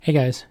Hey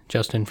guys,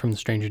 Justin from the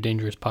Stranger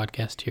Dangerous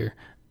podcast here.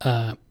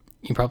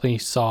 You probably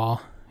saw,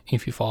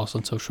 if you follow us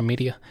on social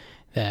media,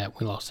 that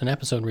we lost an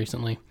episode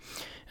recently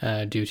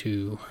due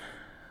to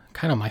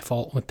kind of my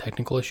fault with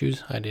technical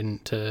issues. I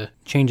didn't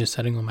change a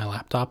setting on my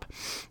laptop,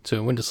 so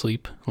it went to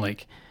sleep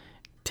like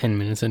 10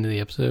 minutes into the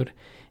episode,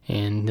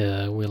 and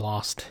we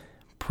lost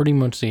pretty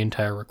much the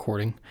entire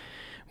recording,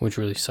 which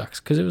really sucks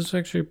because it was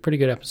actually a pretty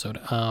good episode.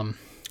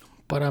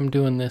 But I'm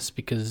doing this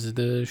because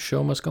the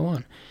show must go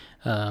on.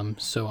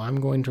 So I'm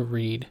going to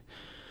read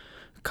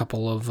a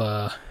couple of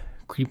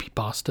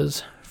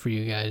creepypastas for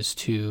you guys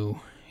to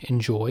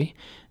enjoy.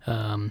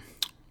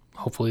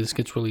 Hopefully this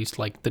gets released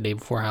like the day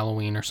before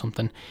Halloween or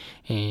something,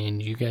 and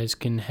you guys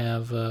can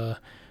have a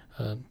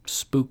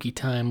spooky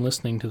time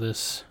listening to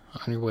this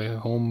on your way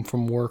home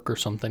from work or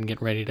something,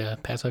 get ready to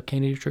pass out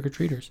candy to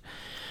trick-or-treaters.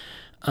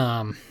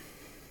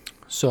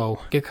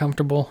 So get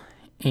comfortable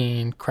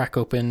and crack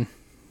open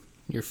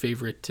your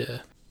favorite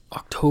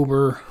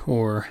October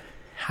or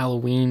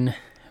Halloween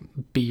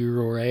beer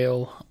or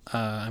ale.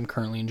 I'm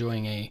currently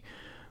enjoying a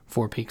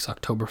Four Peaks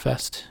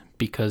Oktoberfest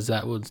because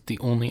that was the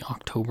only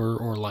October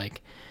or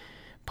like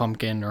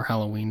pumpkin or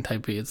Halloween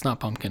type beer. It's not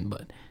pumpkin,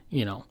 but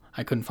you know,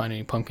 I couldn't find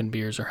any pumpkin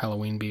beers or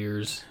Halloween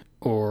beers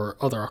or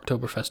other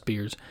Oktoberfest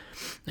beers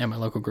at my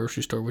local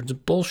grocery store, which is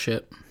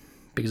bullshit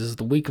because it's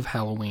the week of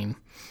Halloween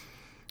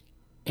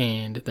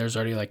and there's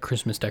already like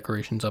Christmas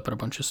decorations up at a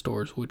bunch of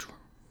stores, which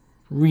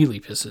really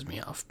pisses me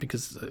off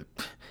because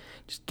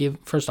just give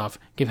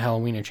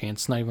Halloween a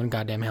chance. It's not even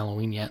goddamn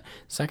Halloween yet.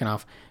 Second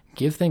off,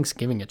 give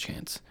Thanksgiving a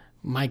chance.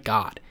 My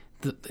God,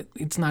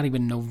 it's not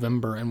even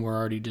November and we're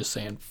already just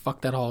saying,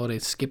 fuck that holiday,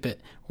 skip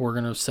it. We're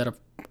going to set up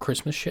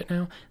Christmas shit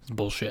now. It's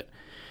bullshit.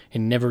 It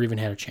never even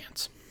had a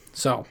chance.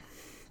 So,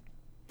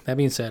 that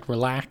being said,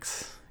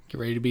 relax. Get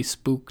ready to be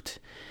spooked.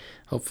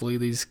 Hopefully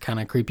these kind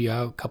of creep you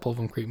out. A couple of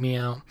them creep me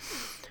out.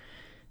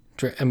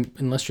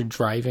 Unless you're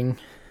driving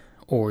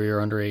or you're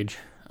underage,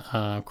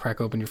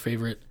 crack open your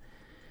favorite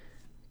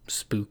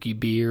spooky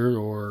beer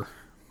or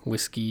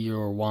whiskey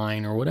or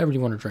wine or whatever you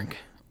want to drink,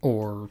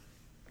 or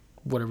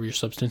whatever your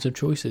substance of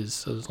choice is,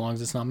 so as long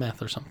as it's not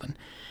meth or something.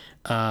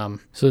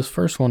 So this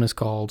first one is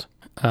called,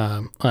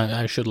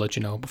 I should let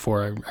you know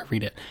before I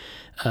read it,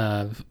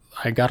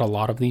 I got a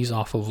lot of these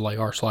off of like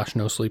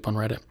r/nosleep on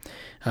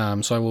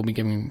Reddit, so I will be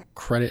giving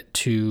credit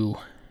to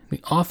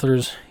the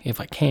authors if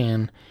I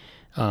can.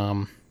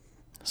 Some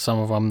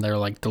of them they're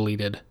like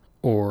deleted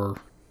or,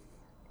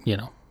 you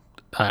know,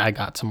 I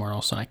got somewhere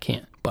else and I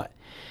can't. But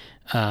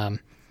so I'm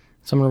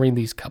going to read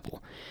these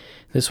couple.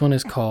 This one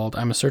is called,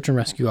 I'm a search and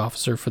rescue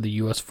officer for the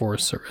U.S.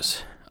 Forest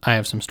Service. I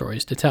have some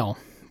stories to tell.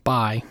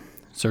 By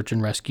Search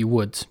and Rescue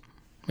Woods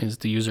is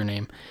the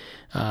username.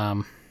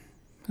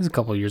 It's a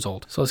couple of years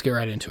old, so let's get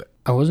right into it.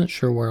 I wasn't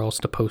sure where else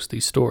to post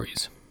these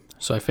stories,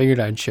 so I figured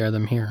I'd share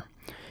them here.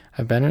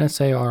 I've been an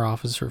SAR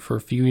officer for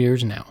a few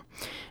years now,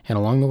 and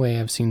along the way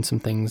I've seen some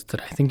things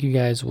that I think you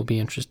guys will be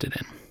interested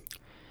in.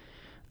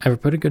 I have a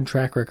pretty good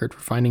track record for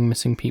finding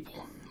missing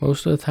people.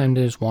 Most of the time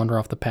they just wander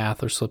off the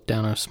path or slip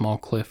down a small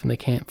cliff and they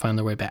can't find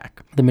their way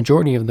back. The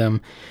majority of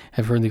them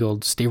have heard the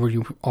old stay where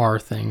you are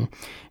thing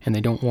and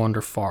they don't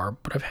wander far,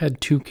 but I've had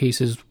 2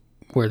 cases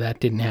where that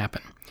didn't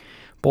happen.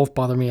 Both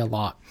bother me a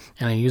lot,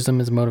 and I use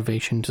them as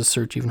motivation to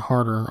search even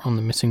harder on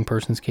the missing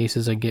persons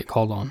cases I get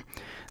called on.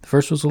 The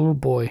first was a little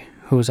boy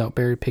who was out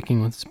berry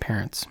picking with his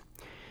parents.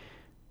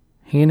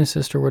 He and his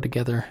sister were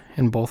together,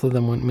 and both of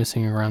them went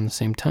missing around the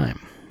same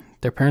time.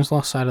 Their parents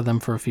lost sight of them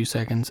for a few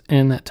seconds, and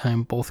in that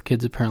time, both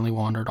kids apparently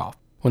wandered off.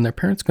 When their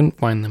parents couldn't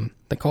find them,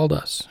 they called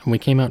us, and we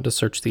came out to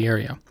search the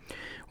area.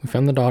 We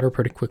found the daughter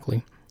pretty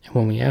quickly, and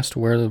when we asked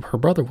where her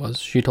brother was,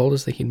 she told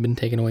us that he'd been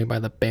taken away by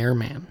the bear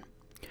man.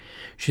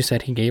 She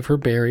said he gave her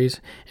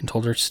berries and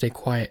told her to stay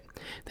quiet,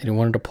 that he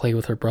wanted to play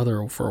with her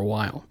brother for a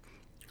while.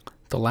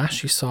 The last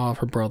she saw of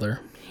her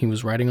brother, he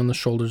was riding on the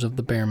shoulders of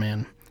the bear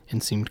man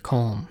and seemed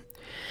calm.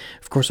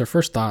 Of course, our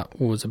first thought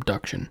was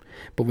abduction,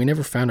 but we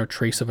never found a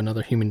trace of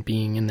another human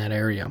being in that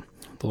area.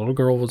 The little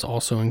girl was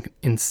also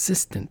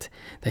insistent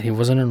that he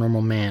wasn't a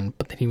normal man,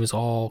 but that he was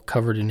all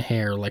covered in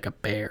hair like a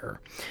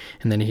bear,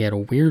 and that he had a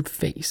weird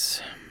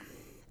face.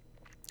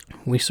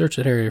 We searched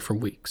that area for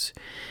weeks.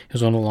 It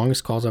was one of the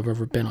longest calls I've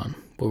ever been on,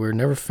 but we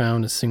never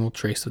found a single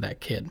trace of that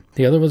kid.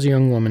 The other was a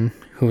young woman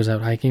who was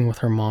out hiking with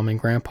her mom and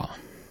grandpa.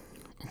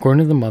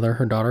 According to the mother,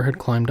 her daughter had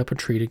climbed up a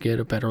tree to get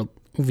a better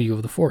view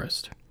of the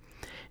forest,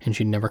 and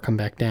she'd never come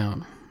back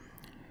down.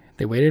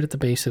 They waited at the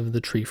base of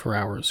the tree for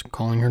hours,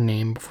 calling her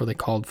name before they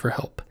called for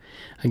help.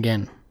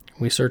 Again,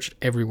 we searched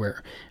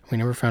everywhere, and we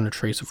never found a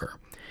trace of her.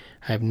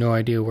 I have no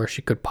idea where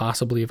she could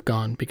possibly have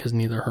gone because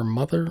neither her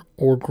mother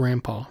or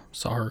grandpa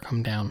saw her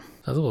come down.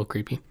 That's a little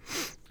creepy.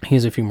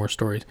 Here's a few more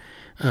stories.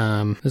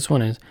 This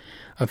one is,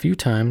 a few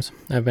times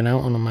I've been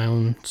out on my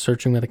own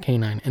searching with a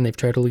canine, and they've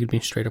tried to lead me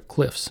straight up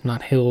cliffs,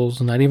 not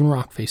hills, not even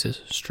rock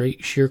faces,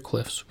 straight sheer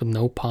cliffs with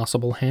no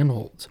possible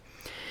handholds.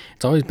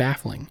 It's always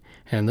baffling,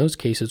 and in those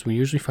cases we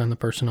usually find the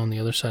person on the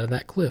other side of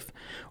that cliff,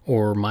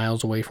 or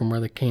miles away from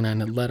where the canine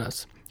had led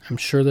us. I'm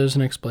sure there's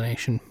an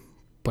explanation,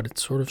 but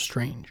it's sort of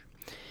strange.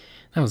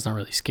 That was not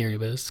really scary,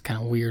 but it's kind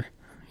of weird.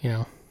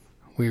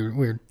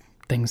 Weird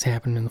things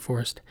happen in the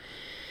forest.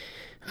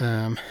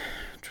 I'm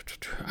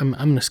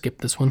gonna skip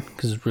this one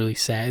because it's really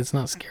sad. It's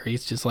not scary.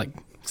 It's just like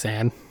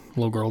sad.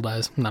 Little girl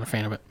dies. I'm not a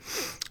fan of it.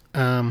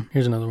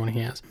 Here's another one he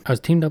has. I was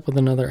teamed up with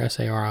another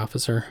SAR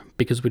officer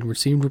because we'd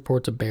received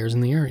reports of bears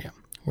in the area.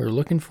 We were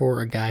looking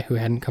for a guy who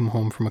hadn't come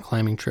home from a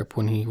climbing trip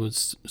when he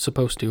was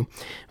supposed to.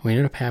 We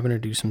ended up having to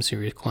do some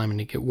serious climbing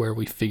to get where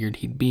we figured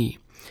he'd be.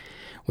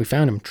 We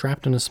found him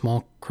trapped in a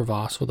small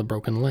crevasse with a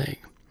broken leg.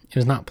 It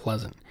was not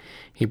pleasant.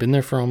 He'd been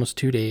there for almost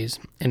 2 days,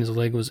 and his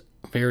leg was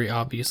very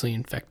obviously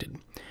infected.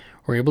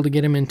 We were able to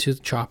get him into the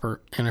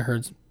chopper, and I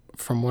heard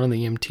from one of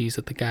the EMTs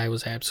that the guy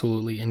was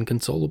absolutely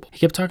inconsolable. He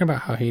kept talking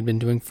about how he'd been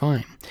doing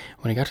fine.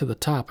 When he got to the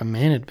top, a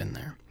man had been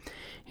there.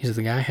 He said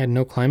the guy had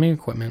no climbing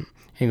equipment,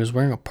 and he was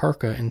wearing a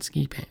parka and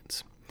ski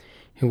pants.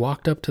 He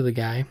walked up to the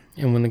guy,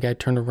 and when the guy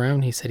turned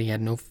around, he said he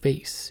had no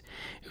face.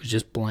 It was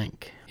just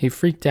blank. He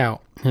freaked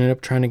out and ended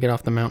up trying to get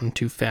off the mountain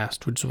too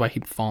fast, which is why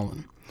he'd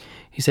fallen.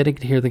 He said he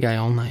could hear the guy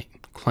all night,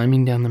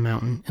 climbing down the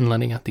mountain and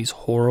letting out these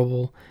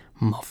horrible,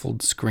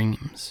 muffled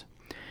screams.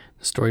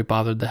 The story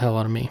bothered the hell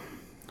out of me.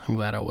 I'm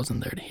glad I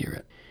wasn't there to hear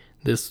it.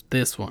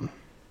 This one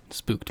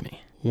spooked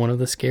me. One of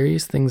the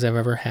scariest things I've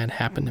ever had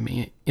happen to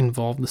me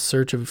involved the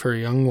search for a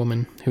young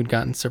woman who'd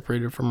gotten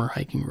separated from her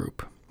hiking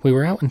group. We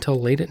were out until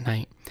late at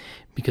night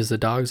because the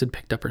dogs had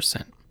picked up her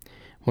scent.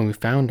 When we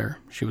found her,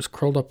 she was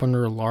curled up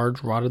under a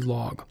large rotted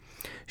log.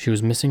 She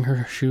was missing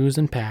her shoes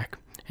and pack,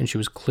 and she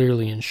was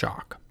clearly in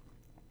shock.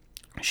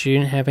 She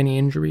didn't have any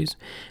injuries,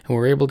 and we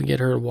were able to get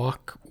her to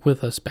walk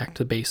with us back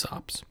to base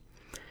ops.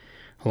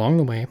 Along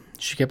the way,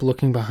 she kept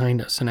looking behind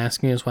us and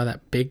asking us why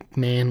that big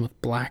man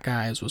with black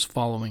eyes was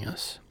following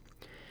us.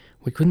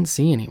 We couldn't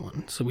see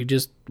anyone, so we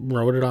just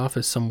wrote it off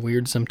as some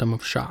weird symptom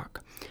of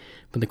shock.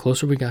 But the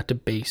closer we got to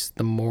base,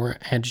 the more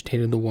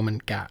agitated the woman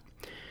got.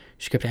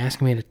 She kept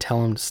asking me to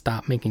tell him to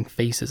stop making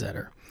faces at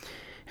her.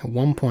 At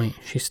one point,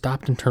 she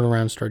stopped and turned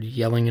around and started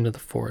yelling into the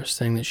forest,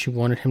 saying that she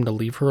wanted him to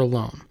leave her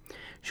alone.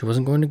 She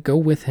wasn't going to go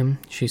with him,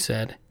 she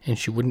said, and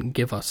she wouldn't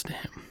give us to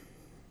him.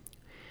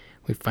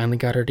 We finally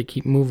got her to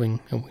keep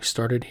moving, and we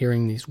started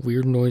hearing these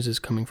weird noises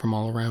coming from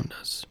all around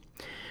us.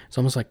 It's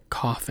almost like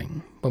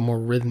coughing, but more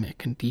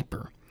rhythmic and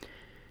deeper.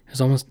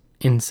 It's almost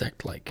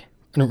insect-like.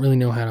 I don't really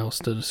know how else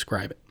to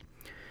describe it.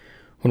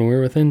 When we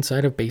were within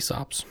sight of base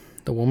ops,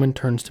 the woman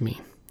turns to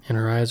me, and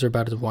her eyes are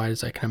about as wide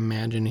as I can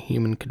imagine a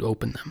human could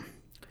open them.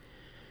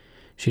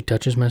 She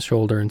touches my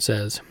shoulder and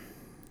says,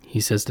 "He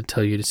says to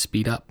tell you to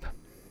speed up.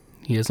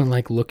 He doesn't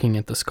like looking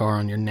at the scar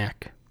on your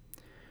neck."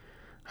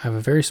 I have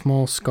a very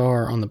small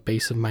scar on the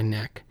base of my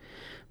neck,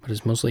 but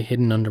it's mostly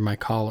hidden under my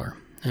collar,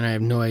 and I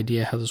have no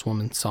idea how this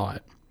woman saw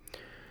it.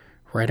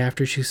 Right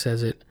after she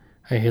says it,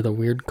 I hear the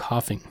weird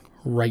coughing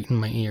right in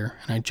my ear,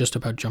 and I just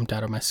about jumped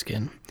out of my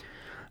skin.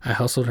 I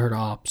hustled her to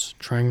ops,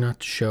 trying not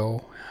to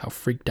show how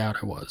freaked out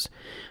I was,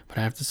 but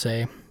I have to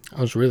say,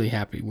 I was really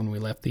happy when we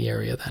left the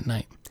area that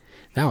night.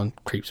 That one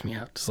creeps me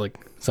out, just like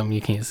something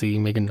you can't see,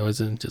 making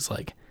noises, and just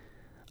like,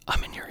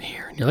 I'm in your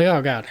ear. And you're like,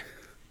 oh god,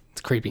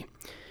 it's creepy.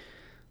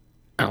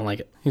 I don't like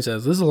it. He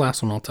says, this is the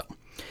last one I'll tell.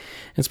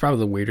 It's probably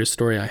the weirdest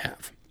story I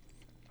have.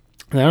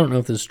 And I don't know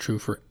if this is true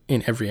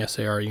in every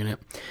SAR unit,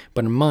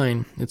 but in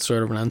mine, it's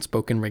sort of an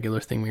unspoken regular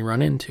thing we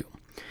run into.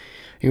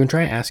 You can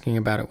try asking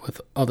about it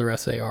with other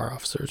SAR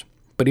officers,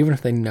 but even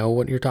if they know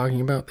what you're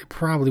talking about, they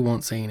probably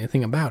won't say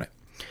anything about it.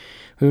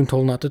 We've been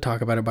told not to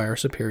talk about it by our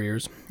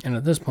superiors, and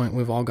at this point,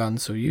 we've all gotten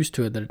so used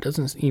to it that it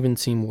doesn't even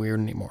seem weird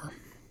anymore.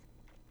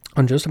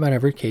 On just about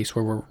every case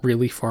where we're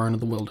really far into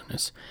the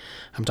wilderness,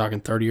 I'm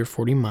talking 30 or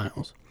 40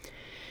 miles,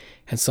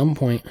 at some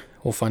point,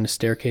 we'll find a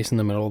staircase in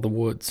the middle of the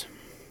woods.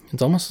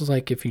 It's almost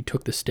like if you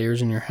took the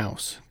stairs in your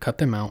house, cut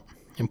them out,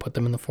 and put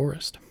them in the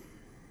forest.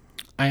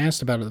 I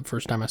asked about it the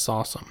first time I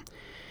saw some,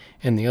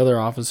 and the other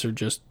officer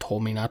just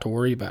told me not to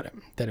worry about it,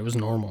 that it was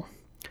normal.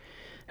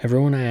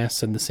 Everyone I asked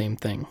said the same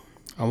thing.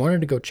 I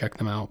wanted to go check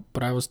them out,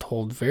 but I was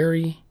told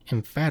very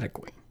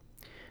emphatically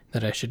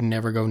that I should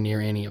never go near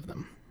any of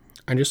them.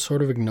 I just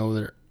sort of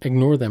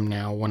ignore them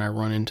now when I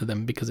run into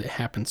them because it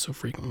happens so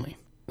frequently.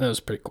 That was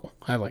pretty cool.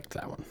 I liked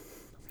that one.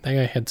 That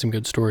guy had some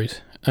good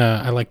stories.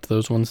 I liked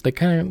those ones. They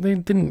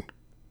didn't,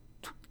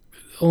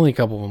 only a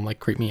couple of them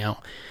creep me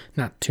out.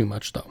 Not too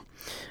much though.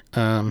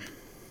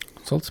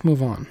 So let's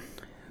move on.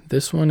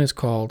 This one is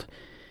called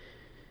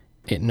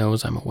It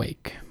Knows I'm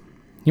Awake.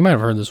 You might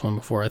have heard this one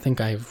before. I think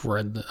I've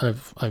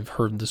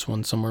heard this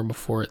one somewhere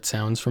before. It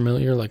sounds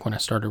familiar, like when I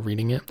started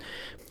reading it.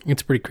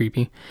 It's pretty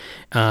creepy.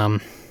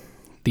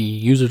 The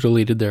user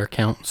deleted their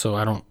account, so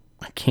I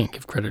can't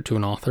give credit to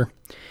an author.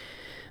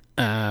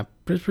 But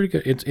it's pretty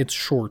good. It's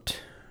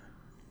short.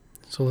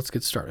 So let's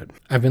get started.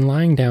 I've been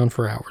lying down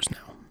for hours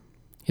now.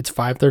 It's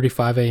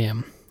 5:35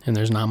 a.m., and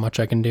there's not much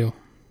I can do.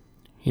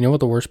 You know what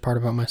the worst part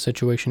about my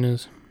situation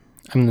is?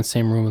 I'm in the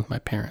same room with my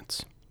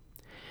parents.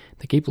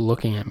 They keep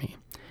looking at me,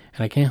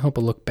 and I can't help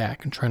but look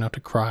back and try not to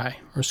cry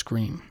or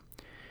scream.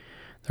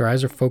 Their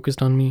eyes are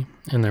focused on me,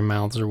 and their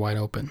mouths are wide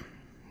open.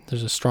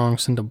 There's a strong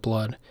scent of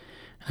blood,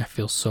 and I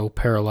feel so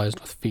paralyzed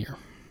with fear.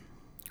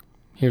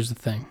 Here's the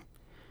thing.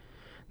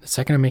 The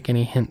second I make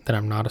any hint that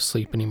I'm not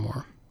asleep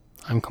anymore,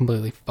 I'm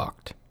completely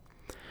fucked.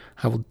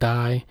 I will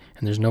die,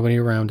 and there's nobody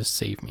around to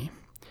save me.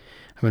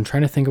 I've been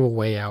trying to think of a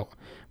way out,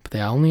 but the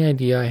only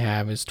idea I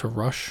have is to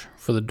rush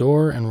for the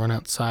door and run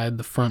outside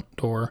the front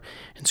door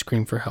and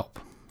scream for help,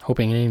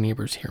 hoping any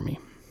neighbors hear me.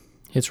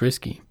 It's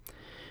risky,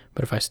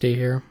 but if I stay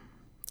here,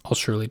 I'll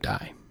surely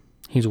die.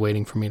 He's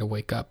waiting for me to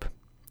wake up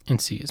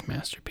and see his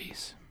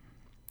masterpiece.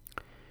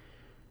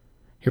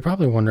 You're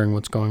probably wondering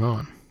what's going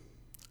on.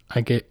 I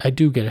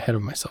do get ahead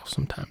of myself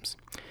sometimes.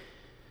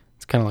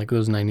 It's kind of like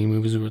those 90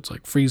 movies where it's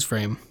like freeze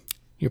frame.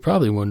 You're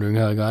probably wondering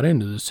how I got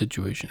into this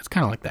situation. It's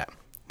kind of like that.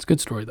 It's a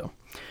good story though.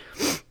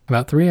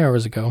 About 3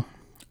 hours ago,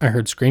 I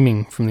heard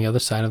screaming from the other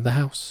side of the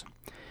house.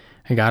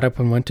 I got up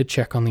and went to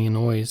check on the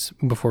noise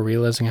before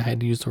realizing I had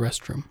to use the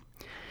restroom.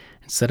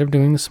 Instead of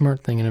doing the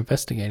smart thing and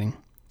investigating,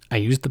 I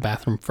used the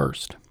bathroom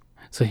first.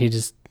 So he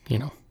just,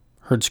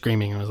 heard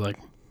screaming and was like,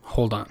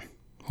 hold on.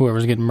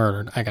 Whoever's getting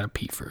murdered, I gotta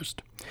pee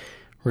first.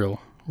 Real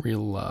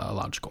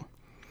logical.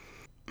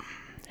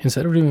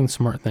 Instead of doing the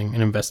smart thing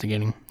and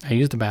investigating, I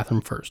used the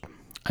bathroom first.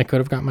 I could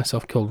have got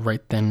myself killed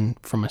right then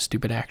from my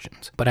stupid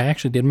actions, but I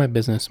actually did my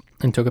business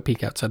and took a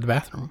peek outside the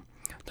bathroom.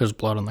 There's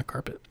blood on the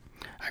carpet.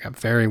 I got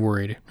very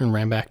worried and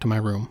ran back to my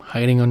room,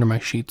 hiding under my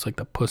sheets like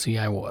the pussy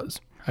I was.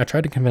 I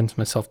tried to convince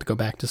myself to go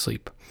back to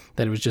sleep,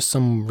 that it was just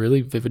some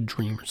really vivid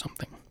dream or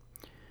something.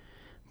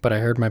 But I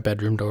heard my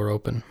bedroom door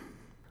open.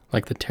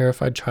 Like the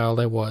terrified child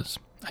I was,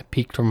 I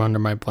peeked from under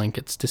my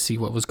blankets to see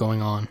what was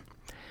going on.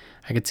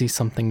 I could see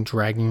something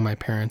dragging my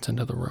parents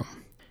into the room.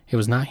 It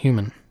was not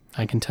human,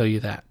 I can tell you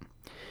that.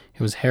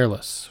 It was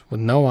hairless, with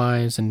no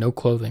eyes and no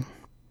clothing.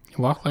 It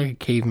walked like a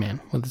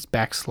caveman, with its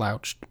back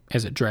slouched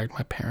as it dragged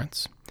my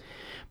parents.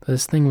 But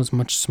this thing was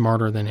much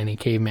smarter than any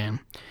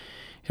caveman.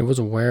 It was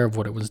aware of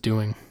what it was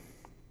doing.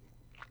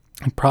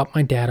 I propped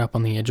my dad up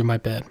on the edge of my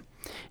bed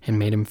and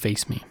made him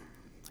face me.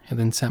 I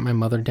then sat my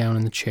mother down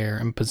in the chair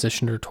and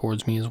positioned her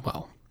towards me as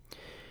well.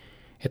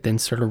 It then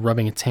started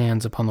rubbing its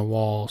hands upon the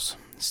walls,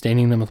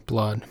 staining them with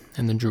blood,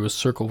 and then drew a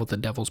circle with the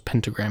devil's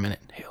pentagram in it.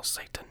 Hail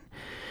Satan.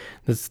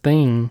 This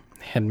thing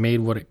had made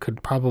what it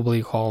could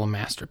probably call a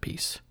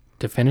masterpiece.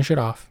 To finish it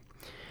off,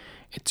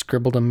 it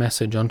scribbled a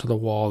message onto the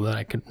wall that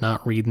I could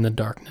not read in the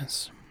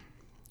darkness.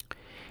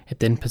 It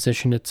then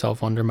positioned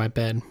itself under my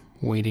bed,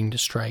 waiting to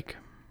strike.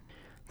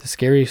 The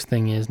scariest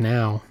thing is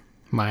now,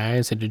 my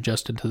eyes had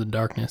adjusted to the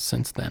darkness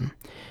since then,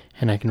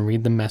 and I can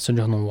read the message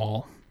on the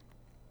wall.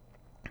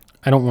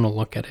 I don't want to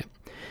look at it,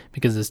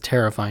 because it's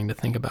terrifying to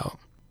think about,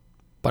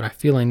 but I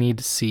feel I need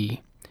to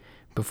see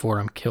before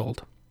I'm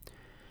killed.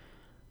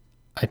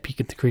 I peek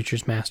at the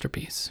creature's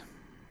masterpiece.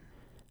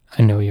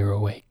 I know you're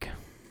awake.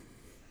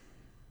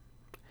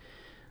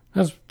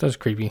 That's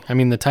creepy. I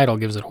mean, the title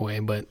gives it away,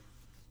 but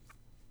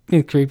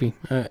it's creepy.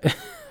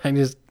 I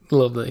just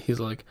love that he's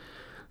like,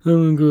 I'm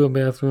gonna go to the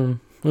bathroom.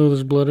 Oh,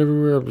 there's blood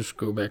everywhere. I'll just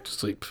go back to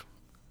sleep.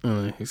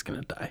 He's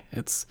gonna die.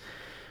 It's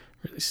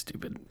really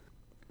stupid.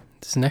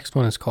 This next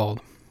one is called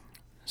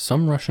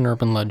Some Russian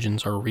Urban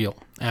Legends Are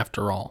Real,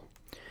 After All,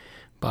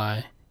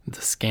 by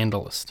The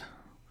Scandalist.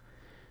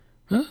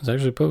 Well, it's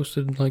actually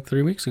posted like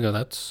 3 weeks ago.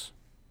 That's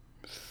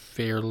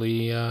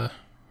fairly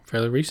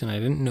recent. I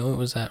didn't know it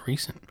was that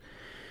recent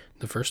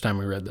the first time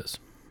we read this,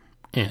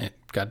 and it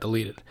got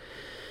deleted.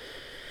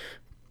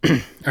 All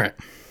right,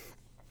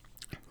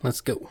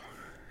 let's go.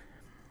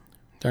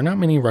 There are not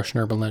many Russian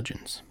urban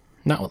legends.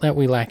 Not that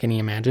we lack any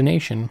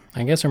imagination.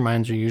 I guess our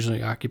minds are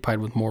usually occupied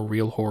with more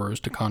real horrors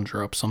to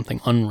conjure up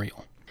something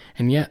unreal.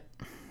 And yet,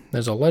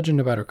 there's a legend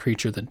about a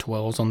creature that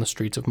dwells on the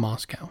streets of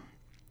Moscow.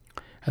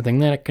 A thing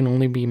that can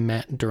only be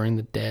met during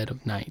the dead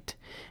of night,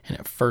 and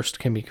at first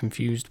can be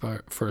confused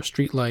for a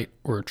street light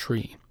or a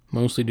tree,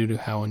 mostly due to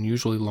how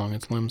unusually long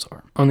its limbs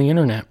are. On the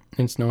internet,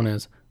 it's known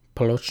as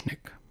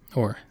Polochnik,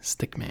 or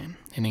Stickman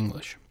in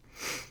English.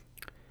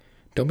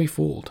 Don't be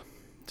fooled.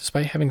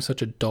 Despite having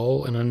such a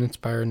dull and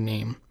uninspired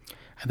name,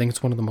 I think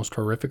it's one of the most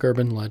horrific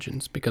urban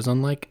legends because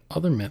unlike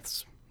other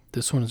myths,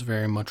 this one is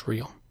very much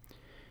real.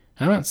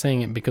 And I'm not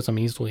saying it because I'm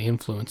easily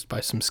influenced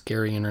by some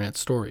scary internet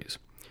stories.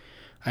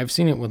 I've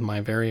seen it with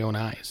my very own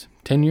eyes,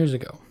 10 years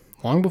ago,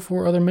 long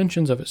before other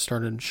mentions of it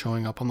started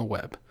showing up on the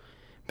web.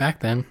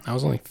 Back then, I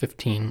was only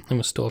 15 and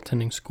was still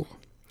attending school.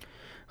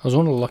 I was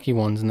one of the lucky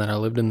ones in that I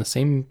lived in the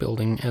same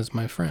building as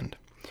my friend.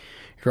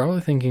 You're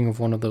probably thinking of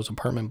one of those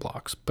apartment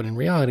blocks, but in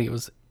reality it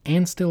was,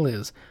 and still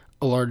is,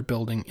 a large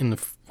building in the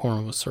form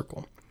of a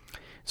circle.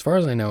 As far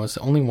as I know, it's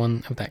the only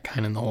one of that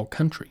kind in the whole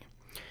country.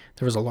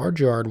 There was a large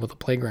yard with a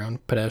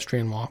playground,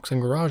 pedestrian walks,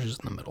 and garages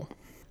in the middle.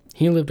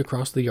 He lived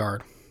across the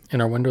yard,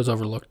 and our windows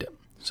overlooked it.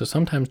 So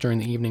sometimes during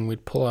the evening,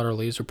 we'd pull out our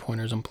laser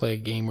pointers and play a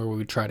game where we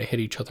would try to hit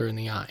each other in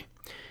the eye.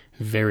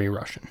 Very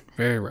Russian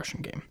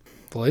game.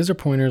 The laser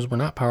pointers were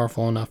not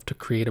powerful enough to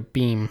create a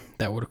beam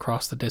that would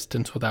cross the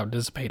distance without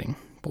dissipating,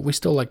 but we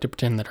still liked to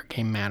pretend that our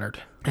game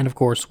mattered. And of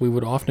course, we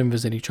would often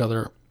visit each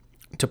other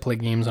to play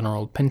games on our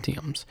old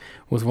Pentiums,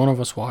 with one of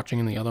us watching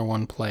and the other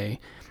one play,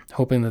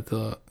 hoping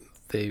that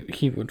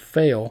he would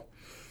fail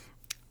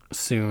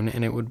soon,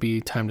 and it would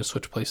be time to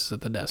switch places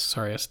at the desk.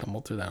 Sorry, I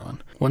stumbled through that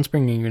one. One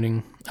spring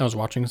evening, I was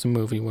watching some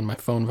movie when my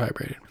phone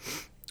vibrated.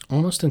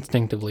 Almost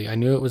instinctively, I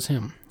knew it was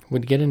him.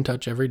 We'd get in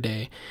touch every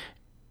day,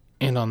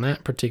 and on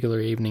that particular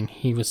evening,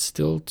 he was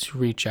still to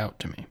reach out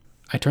to me.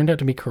 I turned out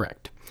to be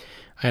correct.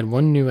 I had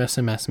one new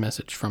SMS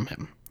message from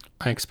him.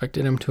 I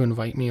expected him to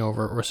invite me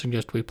over or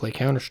suggest we play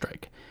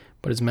Counter-Strike,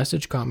 but his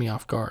message caught me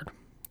off guard.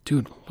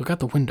 Dude, look out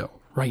the window,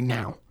 right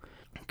now.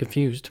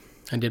 Confused,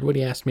 I did what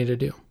he asked me to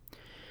do.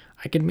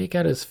 I could make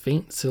out his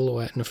faint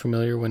silhouette in a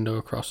familiar window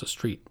across the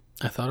street.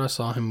 I thought I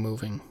saw him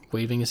moving,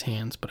 waving his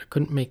hands, but I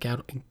couldn't make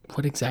out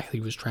what exactly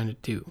he was trying to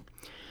do.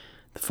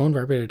 The phone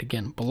vibrated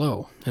again,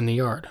 below, in the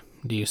yard.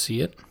 Do you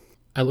see it?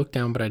 I looked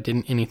down, but I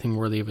didn't anything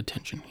worthy of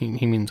attention.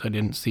 He means I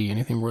didn't see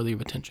anything worthy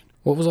of attention.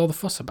 What was all the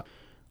fuss about?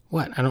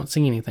 What? I don't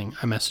see anything.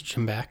 I messaged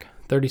him back.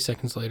 30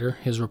 seconds later,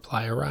 his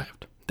reply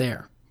arrived.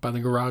 There, by the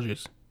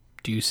garages.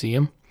 Do you see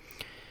him?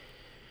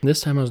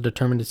 This time I was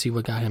determined to see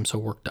what got him so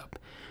worked up.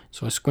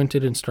 So I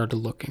squinted and started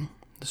looking.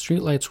 The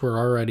street lights were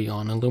already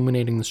on,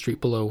 illuminating the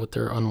street below with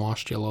their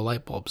unwashed yellow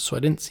light bulbs, so I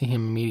didn't see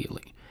him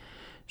immediately.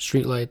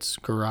 Street lights,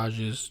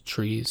 garages,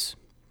 trees.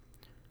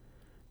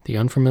 The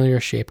unfamiliar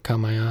shape caught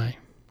my eye.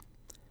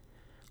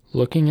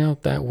 Looking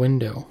out that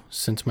window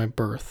since my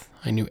birth,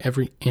 I knew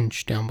every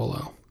inch down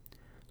below.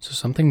 So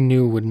something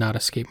new would not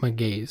escape my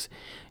gaze,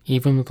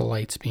 even with the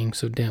lights being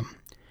so dim.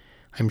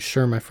 I'm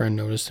sure my friend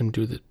noticed him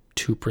do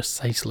to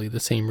precisely the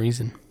same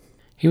reason.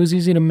 He was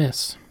easy to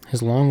miss,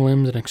 his long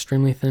limbs and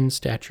extremely thin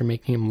stature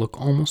making him look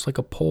almost like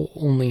a pole,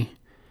 only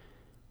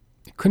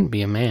it couldn't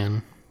be a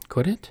man,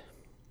 could it?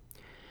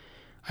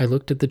 I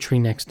looked at the tree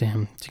next to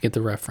him to get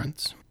the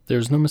reference. There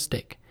was no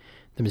mistake.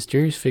 The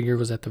mysterious figure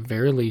was at the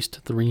very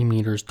least 3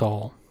 meters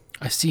tall.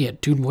 I see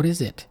it. Dude, what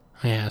is it?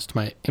 I asked,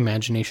 my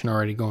imagination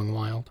already going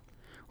wild.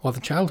 While the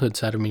childhood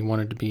side of me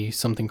wanted to be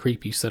something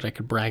creepy so that I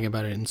could brag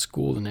about it in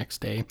school the next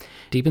day,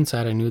 deep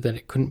inside I knew that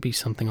it couldn't be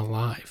something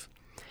alive.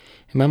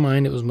 In my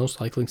mind, it was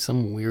most likely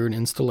some weird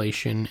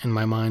installation, and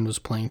my mind was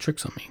playing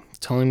tricks on me,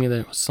 telling me that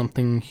it was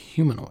something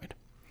humanoid.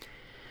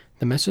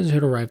 The message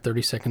had arrived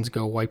 30 seconds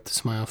ago wiped the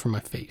smile from my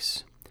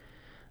face.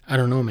 I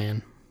don't know,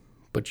 man,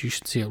 but you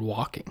should see it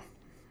walking.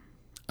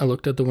 I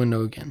looked out the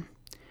window again.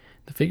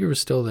 The figure was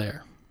still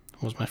there.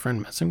 Was my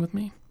friend messing with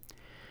me?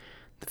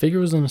 The figure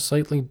was in a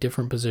slightly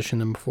different position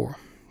than before.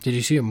 Did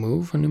you see it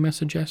move? A new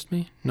message asked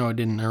me. No, I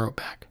didn't. I wrote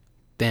back.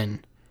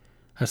 Then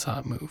I saw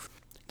it move.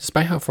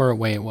 Despite how far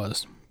away it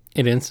was,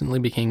 it instantly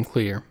became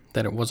clear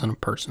that it wasn't a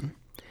person.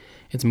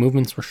 Its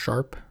movements were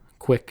sharp,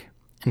 quick,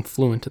 and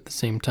fluent at the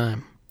same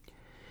time.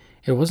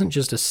 It wasn't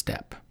just a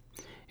step.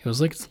 It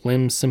was like its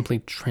limbs simply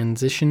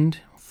transitioned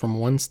from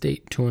one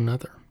state to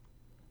another.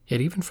 Yet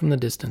even from the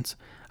distance,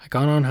 I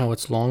got on how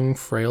its long,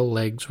 frail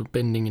legs were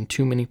bending in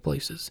too many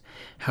places,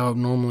 how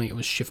abnormally it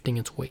was shifting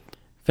its weight.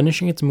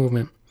 Finishing its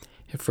movement,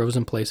 it froze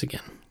in place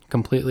again,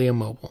 completely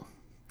immobile.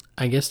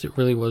 I guessed it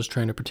really was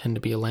trying to pretend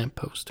to be a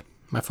lamppost.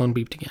 My phone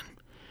beeped again.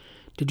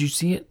 Did you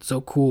see it?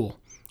 So cool.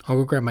 I'll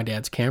go grab my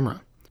dad's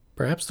camera.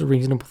 Perhaps the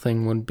reasonable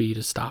thing would be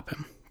to stop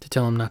him, to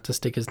tell him not to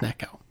stick his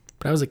neck out.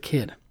 But I was a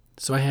kid,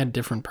 so I had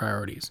different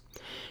priorities.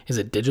 Is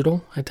it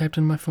digital? I typed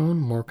in my phone,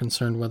 more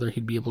concerned whether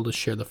he'd be able to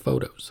share the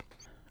photos.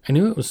 I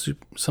knew it was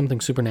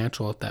something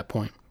supernatural at that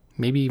point,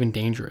 maybe even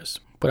dangerous,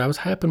 but I was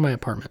high up in my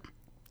apartment,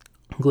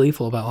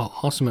 gleeful about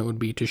how awesome it would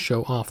be to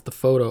show off the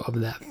photo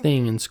of that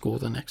thing in school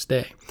the next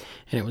day,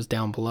 and it was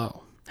down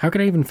below. How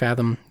could I even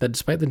fathom that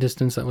despite the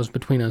distance that was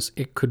between us,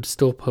 it could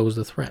still pose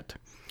a threat?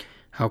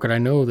 How could I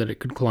know that it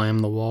could climb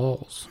the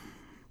walls?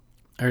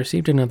 I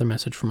received another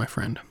message from my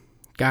friend.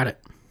 Got it.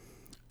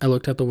 I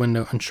looked out the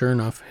window, and sure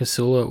enough, his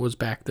silhouette was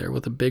back there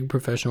with a big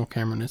professional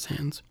camera in his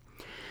hands,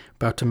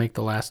 about to make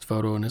the last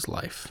photo in his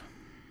life.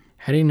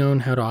 Had he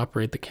known how to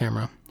operate the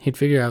camera, he'd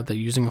figure out that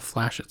using a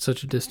flash at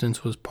such a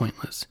distance was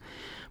pointless,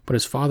 but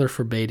his father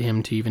forbade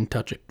him to even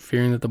touch it,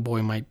 fearing that the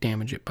boy might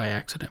damage it by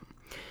accident.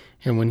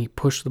 And when he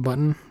pushed the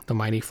button, the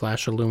mighty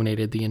flash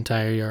illuminated the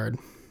entire yard.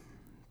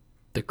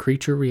 The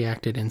creature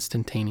reacted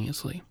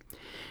instantaneously,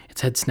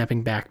 its head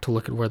snapping back to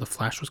look at where the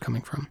flash was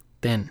coming from.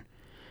 Then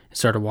it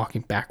started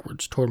walking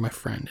backwards toward my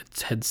friend,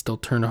 its head still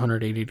turned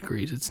 180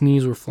 degrees. Its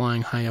knees were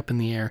flying high up in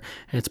the air,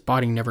 and its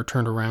body never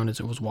turned around as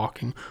it was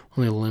walking,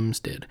 only the limbs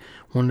did,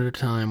 one at a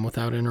time,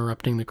 without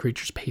interrupting the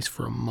creature's pace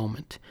for a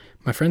moment.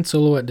 My friend's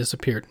silhouette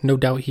disappeared. No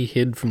doubt he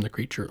hid from the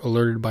creature,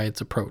 alerted by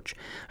its approach.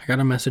 I got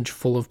a message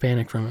full of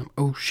panic from him.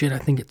 Oh shit, I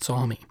think it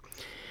saw me.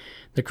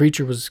 The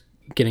creature was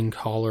getting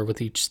taller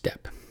with each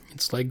step.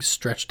 Its legs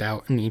stretched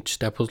out, and each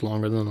step was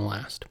longer than the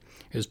last.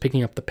 It was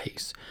picking up the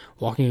pace,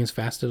 walking as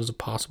fast as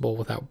possible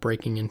without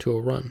breaking into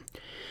a run.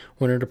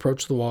 When it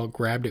approached the wall, it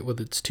grabbed it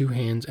with its 2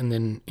 hands and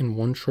then in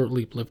one short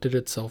leap lifted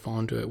itself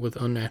onto it with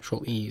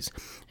unnatural ease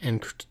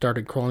and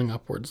started crawling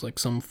upwards like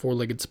some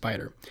 4-legged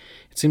spider.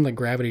 It seemed like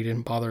gravity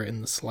didn't bother it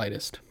in the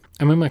slightest.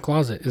 I'm in my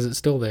closet. Is it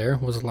still there?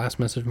 Was the last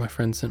message my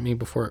friend sent me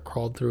before it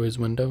crawled through his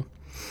window.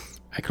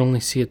 I could only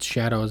see its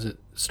shadow as it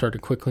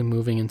started quickly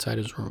moving inside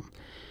his room.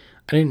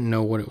 I didn't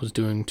know what it was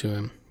doing to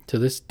him, To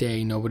this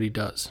day, nobody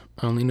does.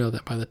 I only know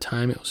that by the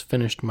time it was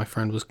finished, my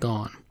friend was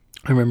gone.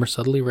 I remember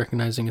suddenly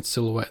recognizing its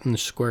silhouette in the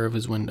square of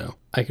his window.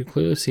 I could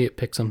clearly see it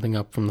pick something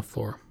up from the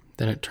floor.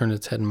 Then it turned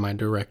its head in my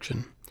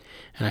direction,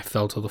 and I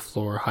fell to the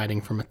floor,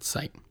 hiding from its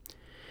sight.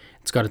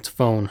 It's got its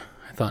phone,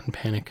 I thought in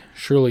panic.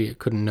 Surely it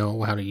couldn't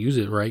know how to use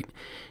it, right?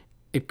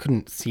 It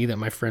couldn't see that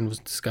my friend was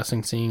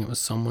discussing seeing it was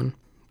someone.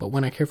 But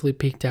when I carefully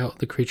peeked out,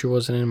 the creature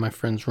wasn't in my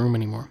friend's room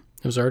anymore.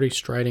 It was already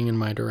striding in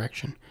my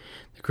direction.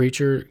 The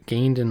creature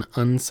gained an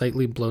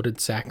unsightly bloated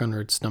sack under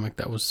its stomach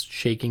that was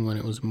shaking when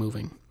it was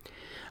moving.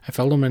 I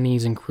fell on my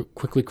knees and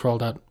quickly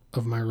crawled out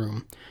of my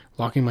room,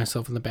 locking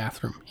myself in the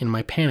bathroom. In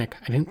my panic,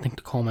 I didn't think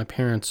to call my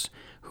parents,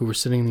 who were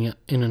sitting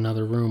in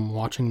another room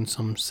watching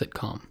some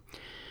sitcom.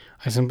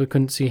 I simply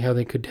couldn't see how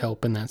they could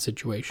help in that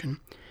situation.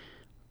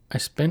 I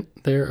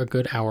spent there a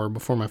good hour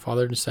before my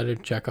father decided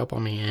to check up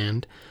on me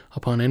and,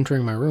 upon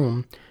entering my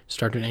room,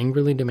 started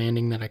angrily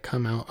demanding that I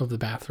come out of the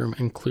bathroom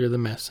and clear the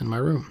mess in my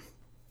room.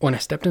 When I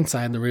stepped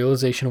inside, the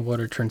realization of what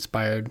had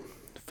transpired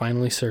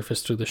finally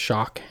surfaced through the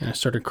shock, and I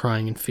started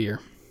crying in fear.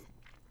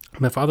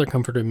 My father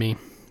comforted me,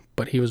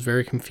 but he was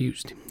very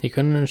confused. He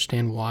couldn't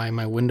understand why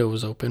my window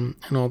was open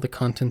and all the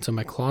contents of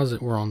my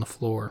closet were on the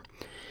floor.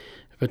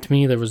 But to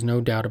me, there was no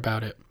doubt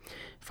about it.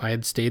 If I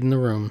had stayed in the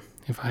room,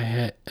 if I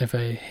had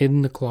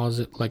hidden the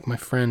closet like my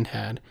friend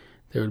had,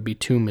 there would be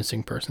 2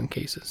 missing person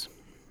cases.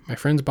 My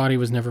friend's body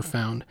was never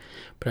found,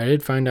 but I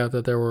did find out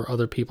that there were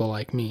other people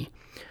like me,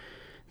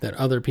 that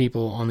other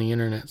people on the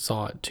internet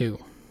saw it too.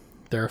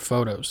 There are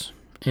photos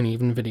and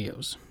even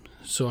videos,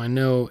 so I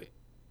know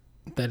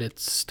that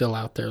it's still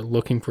out there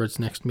looking for its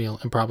next meal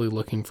and probably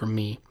looking for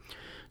me,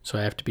 so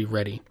I have to be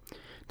ready.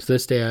 To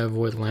this day, I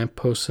avoid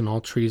lampposts and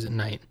all trees at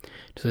night.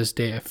 To this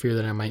day, I fear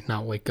that I might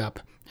not wake up,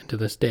 and to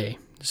this day,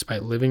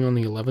 despite living on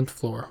the 11th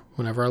floor,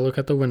 whenever I look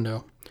out the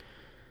window,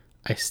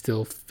 I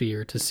still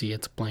fear to see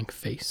its blank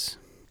face.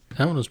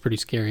 That one was pretty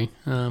scary.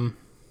 I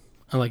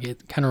like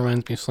it. It kind of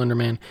reminds me of Slender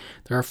Man.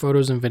 There are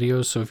photos and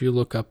videos, so if you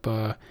look up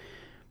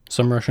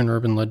Some Russian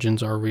Urban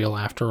Legends Are Real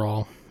After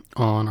All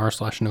on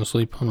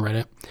r/NoSleep on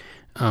Reddit,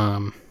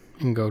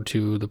 and go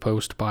to the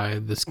post by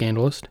The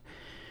Scandalist,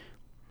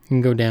 you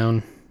can go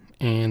down,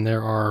 and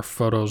there are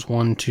photos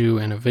 1, 2,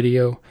 and a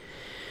video,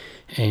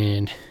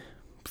 and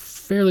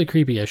fairly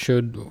creepy. I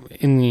showed,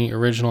 in the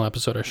original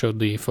episode, I showed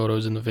the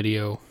photos in the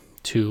video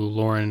to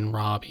Lauren and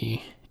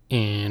Robbie,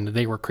 and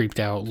they were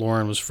creeped out.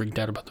 Lauren was freaked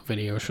out about the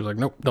video. She was like,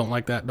 nope, don't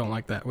like that,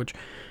 which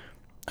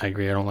I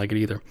agree, I don't like it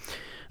either.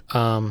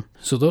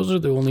 So those are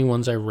the only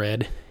ones I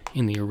read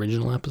in the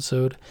original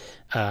episode.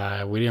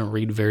 We didn't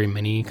read very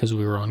many because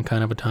we were on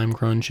kind of a time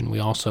crunch, and we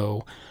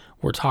also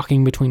were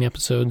talking between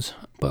episodes,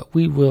 but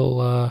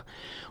we'll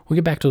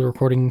get back to the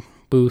recording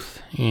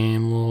booth,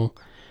 and we'll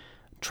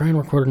try and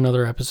record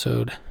another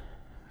episode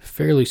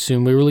fairly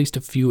soon. We released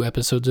a few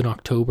episodes in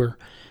October.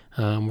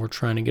 We're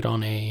trying to get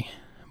on a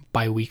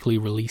bi-weekly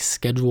release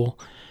schedule,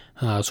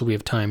 so we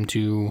have time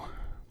to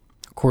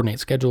coordinate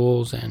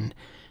schedules, and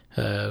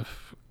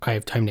I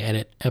have time to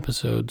edit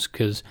episodes,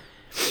 because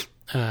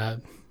the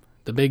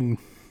big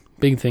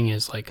thing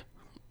is, like,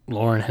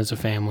 Lauren has a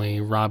family,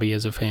 Robbie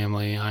has a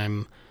family,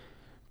 I'm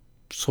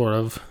sort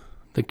of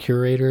the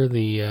curator,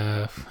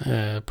 the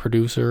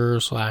producer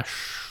 /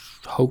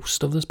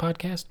 host of this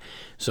podcast,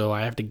 so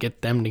I have to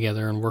get them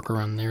together and work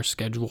around their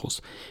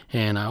schedules,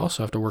 and I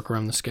also have to work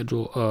around the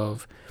schedule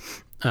of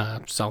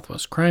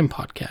Southwest Crime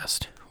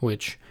Podcast,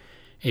 which,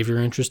 if you're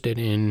interested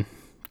in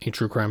a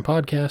true crime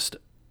podcast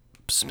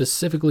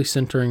specifically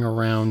centering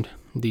around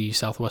the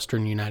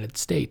southwestern United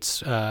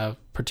States,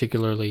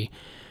 particularly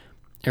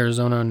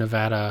Arizona,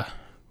 Nevada,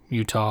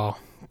 Utah,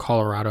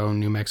 Colorado,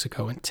 New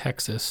Mexico, and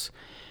Texas,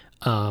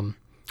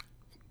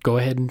 go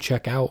ahead and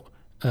check out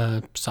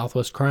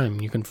Southwest Crime.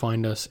 You can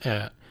find us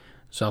at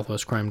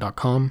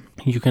southwestcrime.com.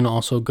 You can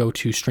also go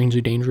to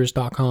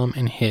strangelydangerous.com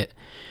and hit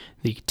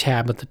the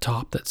tab at the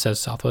top that says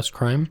Southwest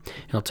Crime,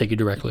 and it'll take you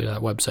directly to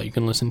that website. You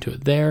can listen to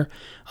it there,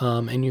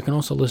 and you can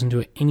also listen to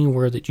it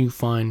anywhere that you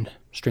find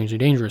Strangely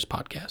Dangerous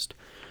podcast.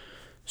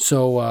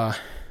 So,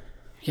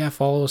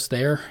 follow us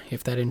there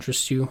if that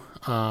interests you.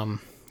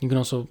 You can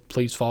also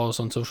please follow us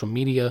on social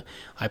media.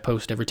 I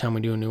post every time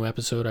we do a new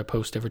episode. I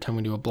post every time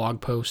we do a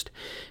blog post.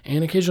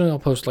 And occasionally I'll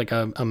post like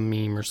a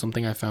meme or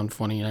something I found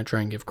funny, and I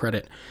try and give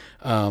credit.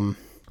 But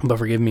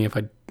forgive me if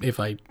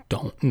I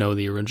don't know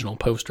the original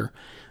poster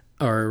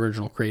or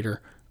original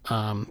creator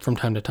from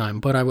time to time.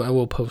 But I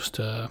will post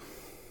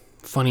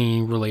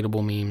funny,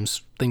 relatable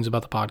memes, things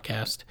about the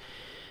podcast,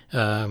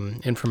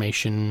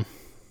 information,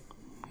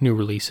 new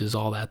releases,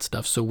 all that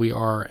stuff. So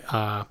we're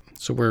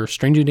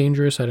Strangely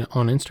Dangerous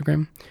on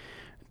Instagram.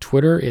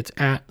 Twitter, it's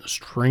at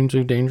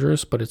Strangely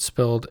Dangerous, but it's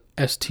spelled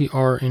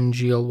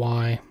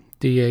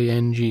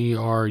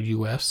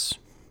STRNGLYDANGERUS.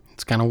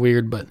 It's kind of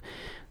weird, but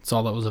it's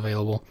all that was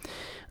available.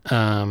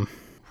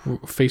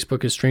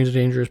 Facebook is Strangely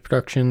Dangerous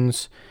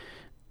Productions,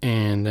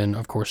 and then,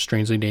 of course,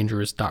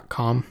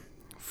 strangelydangerous.com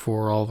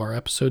for all of our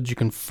episodes. You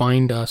can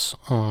find us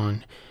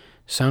on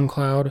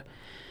SoundCloud,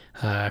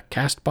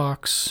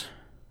 Castbox,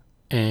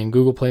 and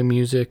Google Play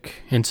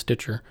Music, and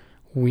Stitcher.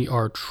 we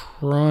are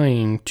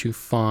trying to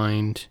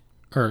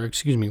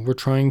we're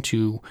trying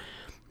to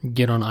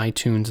get on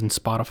iTunes and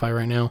Spotify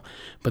right now,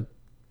 but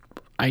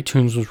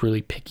iTunes was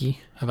really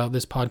picky about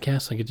this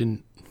podcast. Like,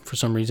 for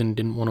some reason,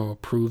 didn't want to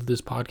approve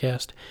this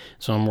podcast.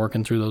 So I'm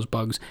working through those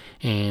bugs,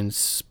 and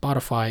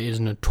Spotify is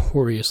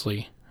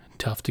notoriously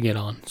tough to get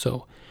on.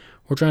 So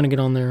we're trying to get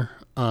on there.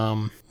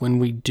 When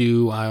we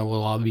do, I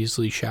will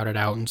obviously shout it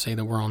out and say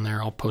that we're on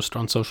there. I'll post it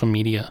on social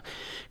media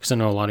because I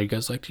know a lot of you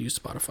guys like to use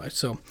Spotify.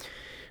 So,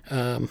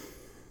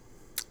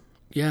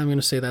 yeah, I'm going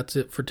to say that's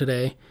it for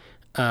today.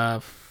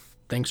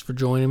 Thanks for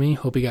joining me.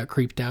 Hope you got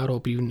creeped out.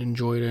 Hope you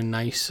enjoyed a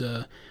nice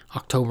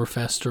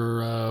Oktoberfest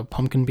or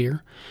pumpkin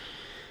beer.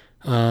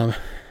 And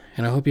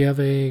I hope you have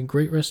a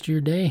great rest of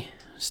your day.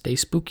 Stay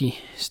spooky,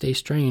 stay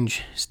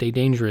strange, stay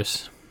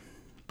dangerous.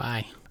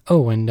 Bye.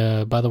 Oh,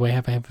 and by the way,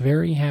 have a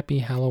very happy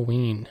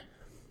Halloween.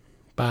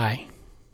 Bye.